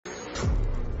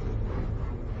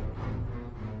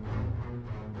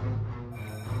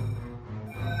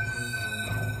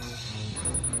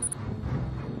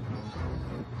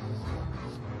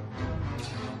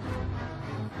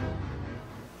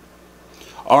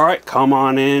Alright, come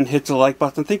on in, hit the like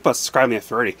button, think about subscribing if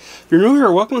you're ready. If you're new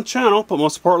here, welcome to the channel, but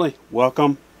most importantly,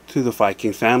 welcome to the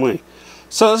Viking family.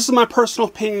 So this is my personal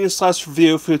opinion /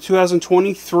 review for the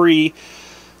 2023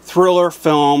 thriller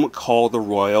film called The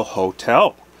Royal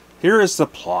Hotel. Here is the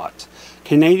plot.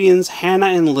 Canadians Hannah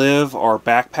and Liv are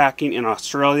backpacking in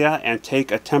Australia and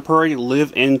take a temporary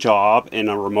live-in job in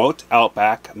a remote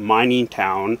outback mining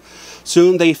town.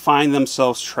 Soon they find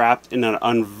themselves trapped in an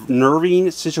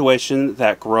unnerving situation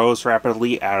that grows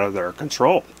rapidly out of their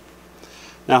control.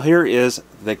 Now here is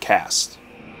the cast.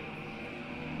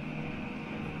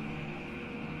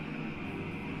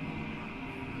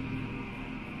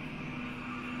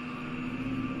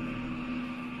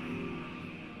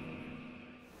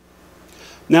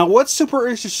 Now what's super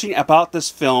interesting about this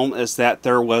film is that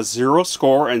there was 0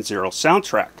 score and 0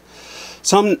 soundtrack.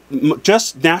 Some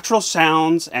just natural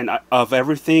sounds and of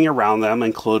everything around them,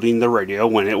 including the radio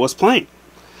when it was playing.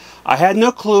 I had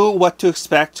no clue what to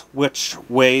expect, which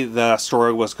way the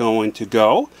story was going to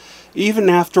go, even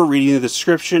after reading the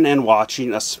description and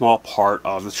watching a small part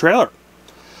of the trailer.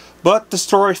 But the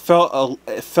story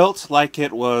felt like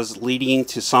it was leading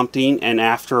to something, and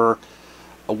after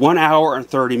 1 hour and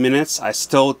 30 minutes, I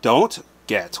still don't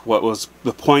get what was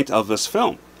the point of this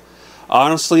film.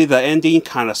 Honestly, the ending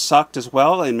kind of sucked as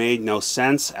well and made no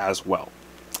sense as well.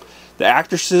 The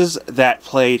actresses that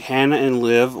played Hannah and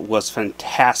Liv was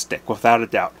fantastic, without a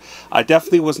doubt. I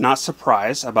definitely was not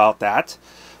surprised about that,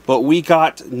 but we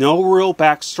got no real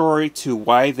backstory to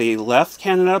why they left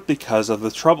Canada because of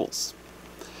the troubles.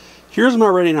 Here's my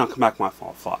rating, and I'll come back to my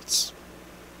final thoughts.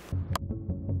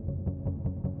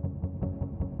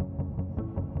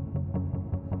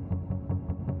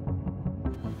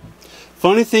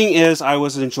 Funny thing is, I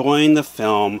was enjoying the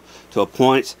film to a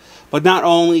point, but not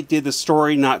only did the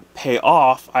story not pay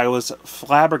off, I was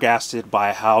flabbergasted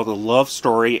by how the love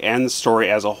story and the story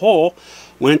as a whole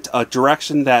went a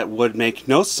direction that would make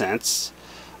no sense.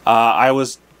 I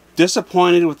was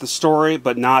disappointed with the story,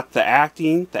 but not the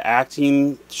acting. The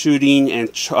acting, shooting,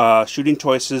 and shooting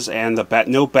choices, and the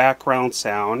no background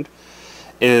sound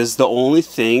is the only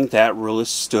thing that really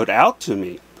stood out to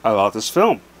me about this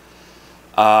film.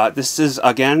 This is,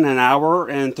 again, 1 hour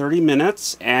and 30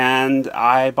 minutes, and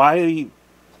by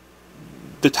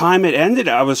the time it ended,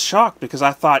 I was shocked because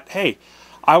I thought, hey,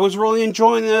 I was really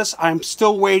enjoying this. I'm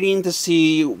still waiting to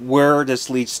see where this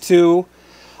leads to,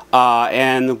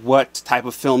 and what type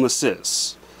of film this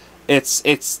is.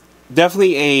 It's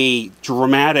definitely a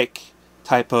dramatic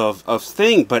type of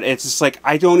thing, but it's just like,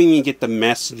 I don't even get the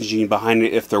messaging behind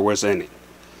it if there was any.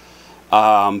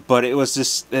 But it was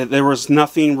just, there was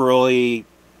nothing really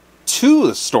to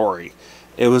the story.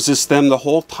 It was just them the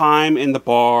whole time in the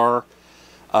bar,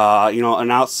 you know,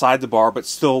 and outside the bar, but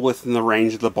still within the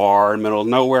range of the bar, in the middle of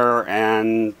nowhere,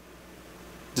 and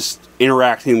just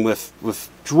interacting with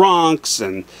drunks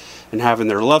and having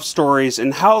their love stories.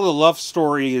 And how the love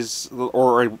story is,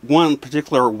 or one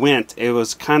particular went, it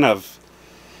was kind of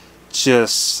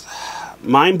just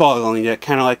mind-boggling. That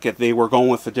kind of like if they were going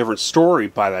with a different story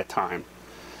by that time.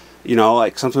 You know,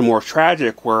 like something more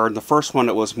tragic, where in the first one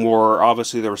it was more,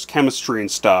 obviously there was chemistry and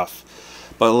stuff,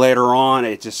 but later on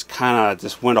it just kind of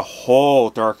just went a whole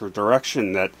darker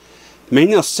direction that made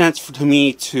no sense to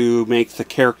me to make the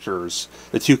characters,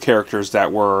 the two characters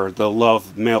that were the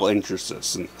love male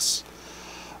interests in this.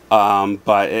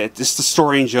 But just the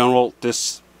story in general,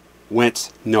 this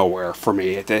went nowhere for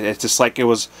me. It's just like it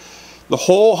was, the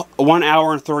whole 1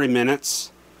 hour and 30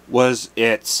 minutes was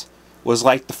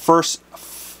like the first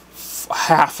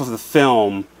half of the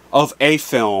film, of a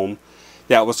film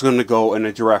that was going to go in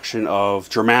a direction of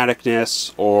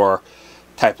dramaticness or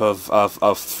type of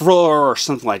thriller or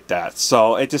something like that.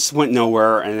 So it just went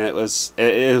nowhere, and it was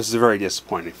a very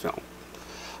disappointing film.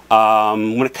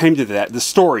 When it came to that, the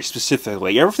story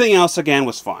specifically, everything else again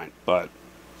was fine, but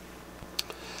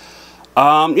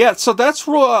yeah, so that's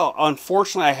real.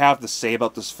 Unfortunately, I have to say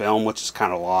about this film, which is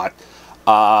kind of a lot.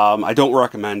 I don't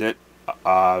recommend it.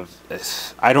 I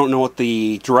don't know what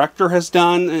the director has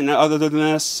done and other than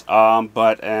this, and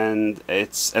I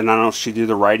don't know if she did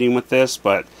the writing with this,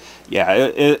 but yeah,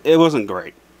 it wasn't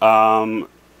great when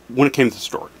it came to the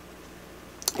story.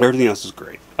 Everything else is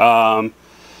great. But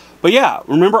yeah,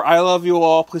 remember, I love you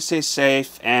all. Please stay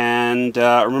safe, and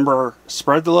remember,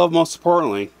 spread the love. Most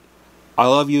importantly, I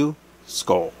love you.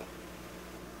 Skull.